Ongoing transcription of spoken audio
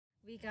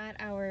We got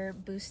our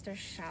booster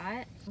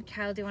shot.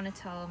 Kyle, do you want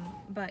to tell them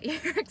about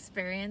your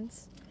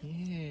experience?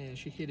 Yeah,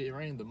 she hit it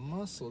right in the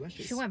muscle. That's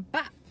just, she went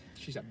bop.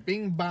 She's a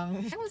bing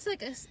bang. That was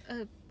like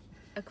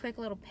a quick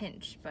little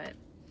pinch, but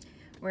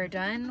we're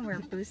done. We're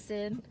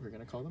boosted. We're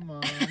gonna call the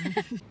mom.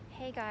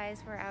 Hey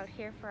guys, we're out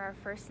here for our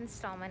first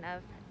installment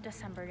of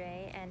December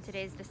Day, and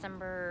today's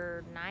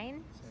December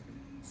 9?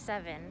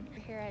 7.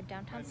 We're here at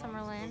downtown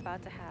Summerlin,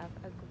 about to have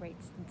a great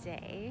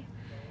day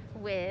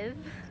with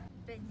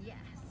beignets.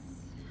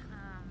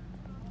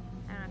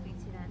 I don't know if you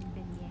can see that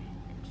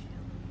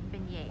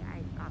beignet.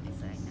 I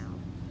obviously know.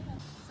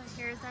 So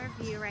here's our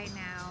view right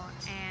now,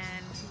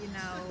 and you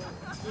know,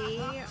 we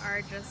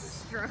are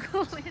just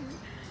struggling.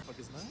 Fuck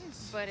is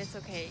nice. But it's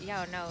okay.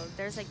 Yeah, no,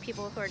 there's like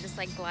people who are just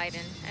like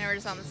gliding, and we're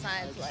just on the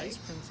sides like Ice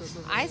Princess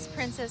over Ice there.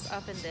 Princess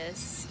up in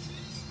this.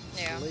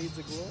 Yeah. Blades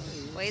of glory.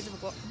 Blades of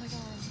glory. Oh my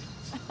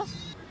god.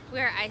 We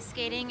are ice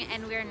skating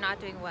and we are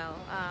not doing well.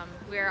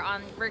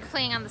 We're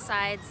clinging on the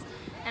sides,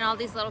 and all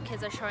these little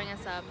kids are showing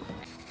us up.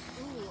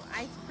 Ooh,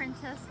 Ice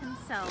Princess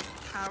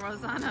himself, Kyle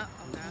Rosana.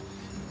 Oh god.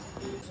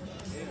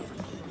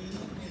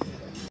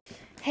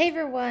 Hey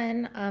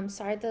everyone.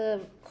 Sorry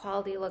the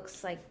quality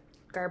looks like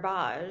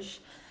garbage,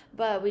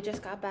 but we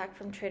just got back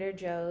from Trader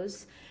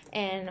Joe's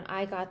and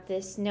I got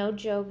this no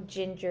joke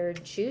ginger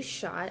juice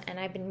shot, and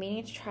I've been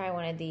meaning to try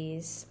one of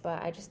these,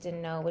 but I just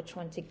didn't know which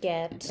one to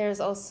get. There's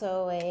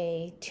also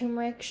a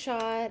turmeric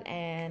shot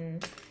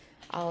and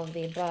all of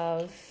the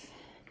above.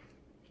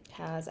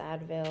 Has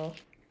Advil.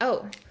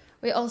 Oh,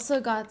 we also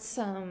got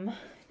some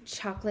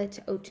chocolate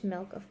oat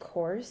milk, of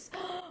course.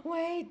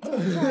 Wait,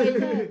 don't try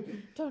it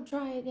yet. Don't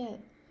try it yet.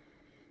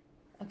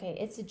 Okay,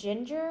 it's a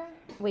ginger.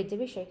 Wait, did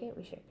we shake it?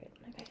 We shook it.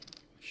 Okay.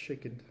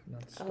 Shaken,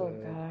 not stirred. Oh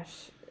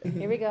gosh.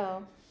 Here we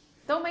go.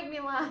 Don't make me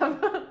laugh.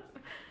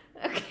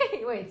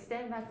 Okay, wait,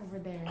 stand back over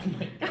there. Oh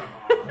my god.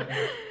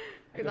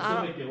 I can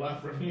still make you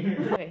laugh from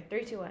here. Okay,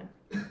 3, 2, 1.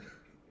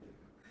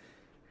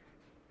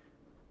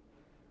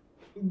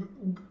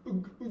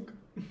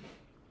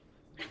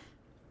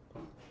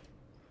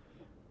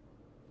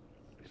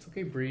 It's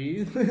okay,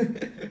 breathe.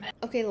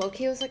 Okay,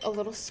 low-key was like a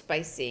little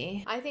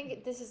spicy. I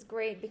think this is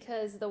great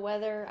because the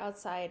weather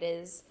outside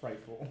is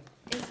Frightful.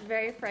 It's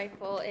very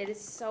frightful. It is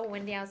so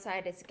windy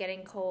outside. It's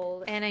getting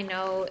cold. And I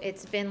know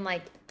it's been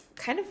like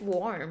kind of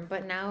warm,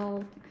 but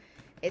now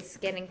it's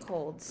getting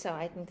cold. So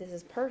I think this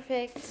is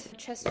perfect. My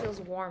chest feels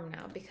warm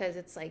now because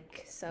it's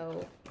like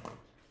so...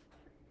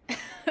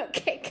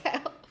 Okay,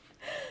 Kyle.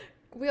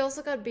 We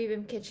also got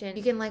BBM Kitchen.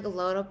 You can like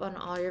load up on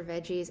all your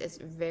veggies.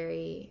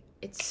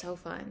 It's so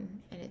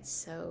fun and it's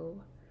so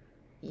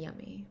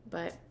yummy.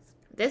 But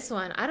this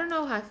one, I don't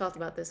know how I felt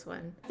about this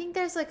one. I think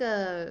there's like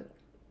a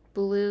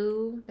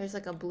blue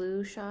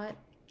shot,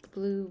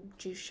 blue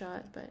juice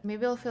shot, but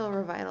maybe I'll feel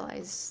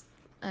revitalized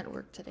at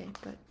work today,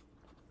 but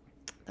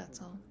that's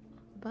all.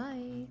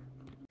 Bye.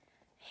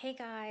 Hey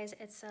guys,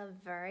 it's a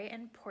very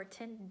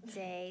important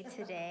day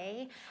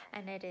today,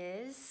 and it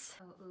is...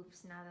 Oh,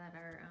 oops, now that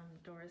our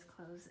door is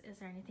closed, is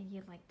there anything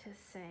you'd like to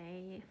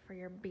say for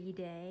your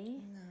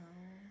B-day? No.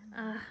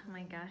 Oh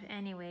my gosh,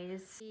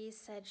 anyways. She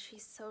said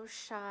she's so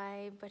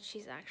shy, but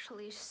she's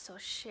actually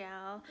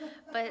social.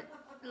 But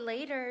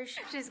later,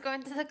 she's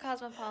going to the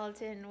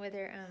Cosmopolitan with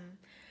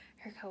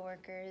her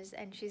coworkers,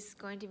 and she's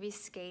going to be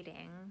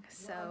skating,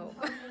 so...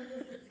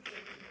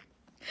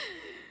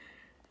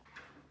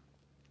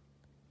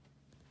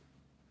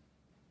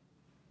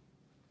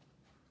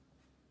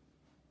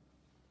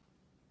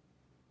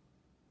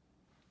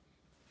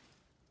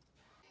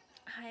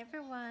 Hi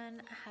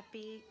everyone,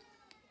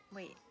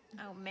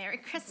 Merry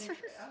Christmas.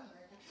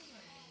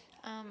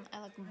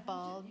 I look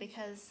bald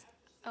because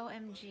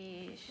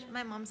OMG,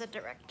 my mom's a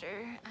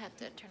director. I have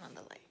to turn on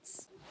the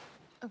lights.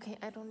 Okay,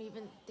 I don't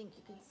even think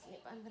you can see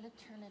it, but I'm gonna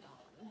turn it on.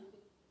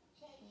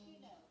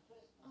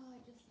 Oh, I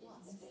just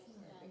lost it.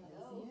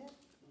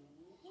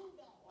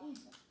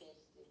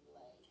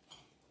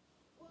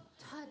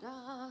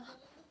 Ta-da!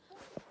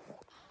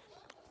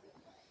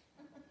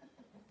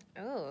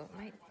 Oh,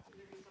 my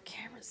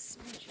camera's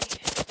smudgy.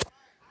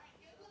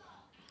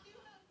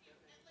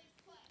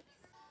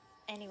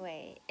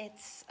 Anyway,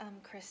 it's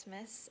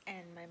Christmas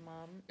and my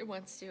mom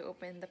wants to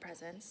open the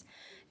presents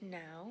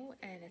now,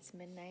 and it's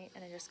midnight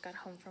and I just got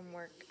home from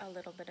work a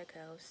little bit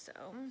ago,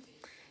 so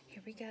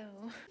here we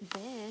go.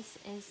 This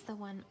is the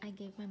one I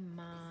gave my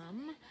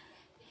mom.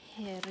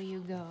 Here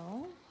you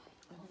go.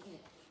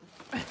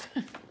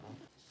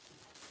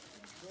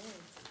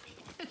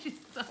 She's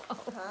so...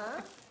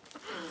 Huh?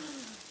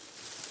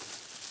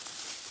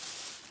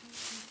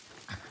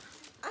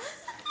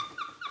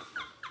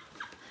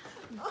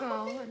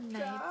 Go,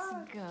 Knights,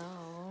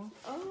 go.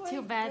 Oh,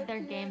 too bad their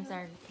games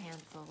are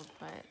canceled,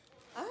 but...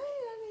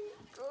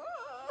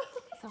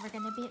 So we're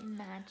gonna be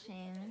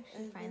matching.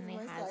 She finally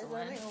has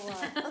one.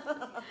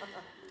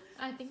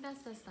 I think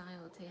that's the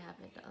style to have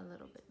it a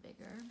little bit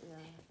bigger. Yeah.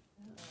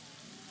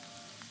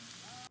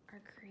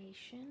 Our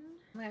creation.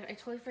 Oh my gosh, I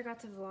totally forgot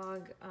to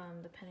vlog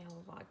the penny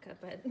hole vodka,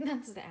 but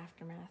that's the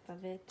aftermath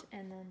of it.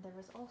 And then there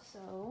was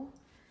also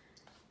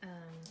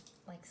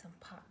like some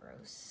pot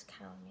roast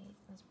cow meat.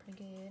 It was pretty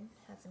good.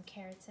 Had some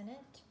carrots in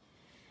it.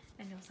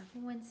 And it was like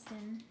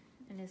Winston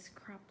in his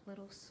cropped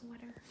little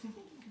sweater.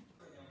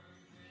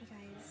 Hey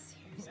guys,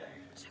 here's our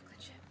chocolate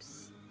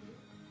chips.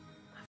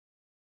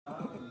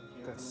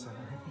 That's center.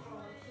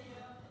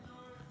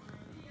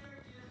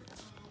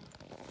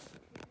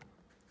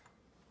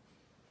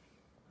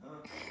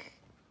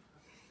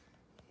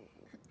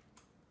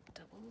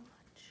 Double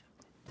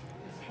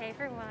chocolate. Hey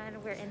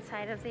everyone, we're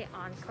inside of the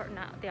Encore,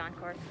 not the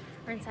Encore.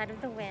 We're inside of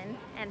the Wynn,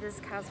 and this is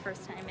Kyle's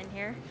first time in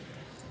here.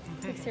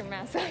 Fix your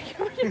mask.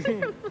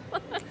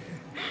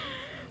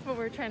 But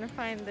we're trying to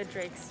find the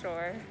Drake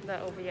store, the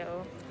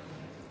OVO,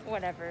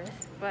 whatever.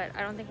 But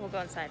I don't think we'll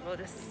go inside. We'll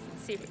just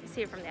see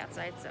it from the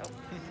outside. So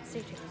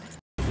stay tuned.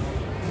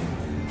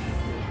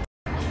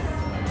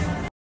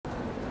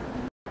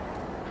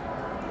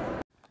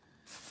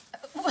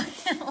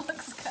 It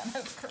looks kind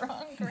of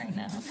drunk right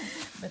now.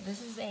 But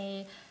this is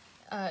a,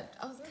 I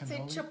was gonna say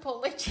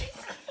Chipotle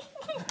cheesecake.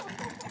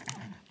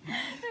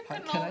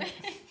 Can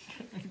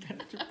I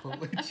get a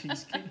Chipotle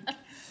cheesecake?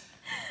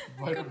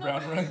 White or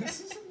brown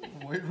rice?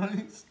 White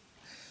rice?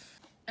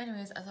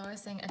 Anyways, as I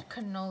was saying, a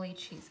cannoli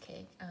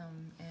cheesecake,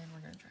 and we're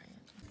gonna try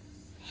it.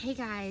 Hey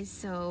guys,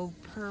 so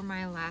per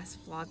my last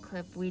vlog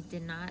clip, we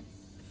did not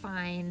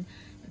find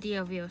the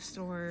OVO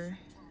store.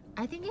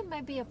 I think it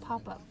might be a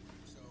pop-up,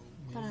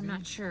 but I'm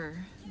not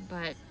sure.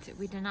 But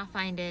we did not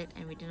find it,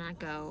 and we did not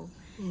go.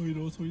 Oh, you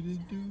know what we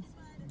didn't do?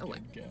 Oh,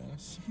 what?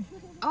 Gas.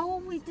 Oh,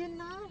 we did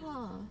not,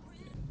 huh?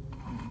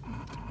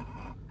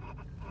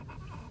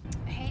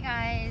 Hey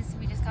guys,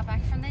 we just got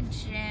back from the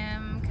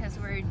gym because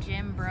we're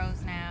gym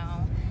bros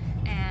now,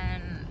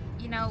 and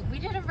you know, we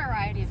did a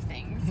variety of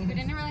things. We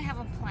didn't really have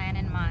a plan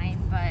in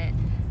mind, but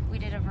we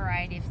did a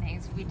variety of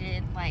things. We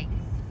did like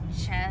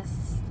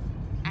chest,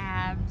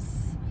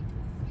 abs,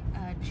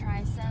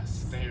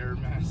 triceps, the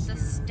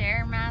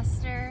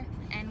Stairmaster,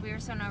 and we were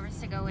so nervous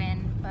to go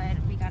in, but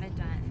we got it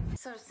done.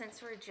 So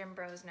since we're gym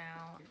bros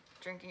now,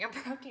 drinking a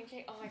protein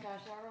shake, oh my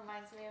gosh, that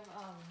reminds me of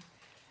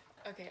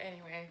okay,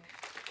 anyway.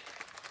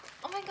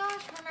 Oh my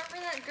gosh, remember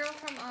that girl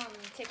from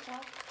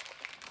TikTok?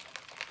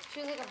 She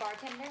was like a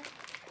bartender.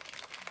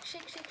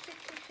 Shake, shake, shake,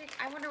 shake, shake.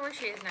 I wonder where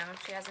she is now.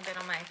 She hasn't been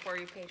on my For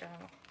You page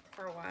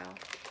for a while.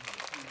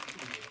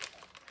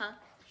 Huh?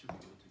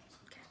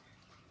 Okay.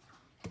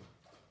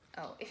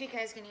 Oh, if you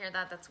guys can hear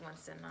that, that's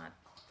Winston, not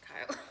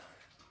Kyle.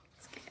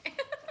 Just kidding.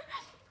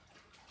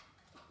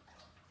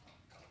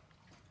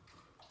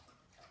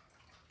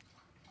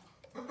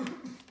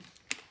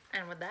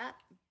 And with that,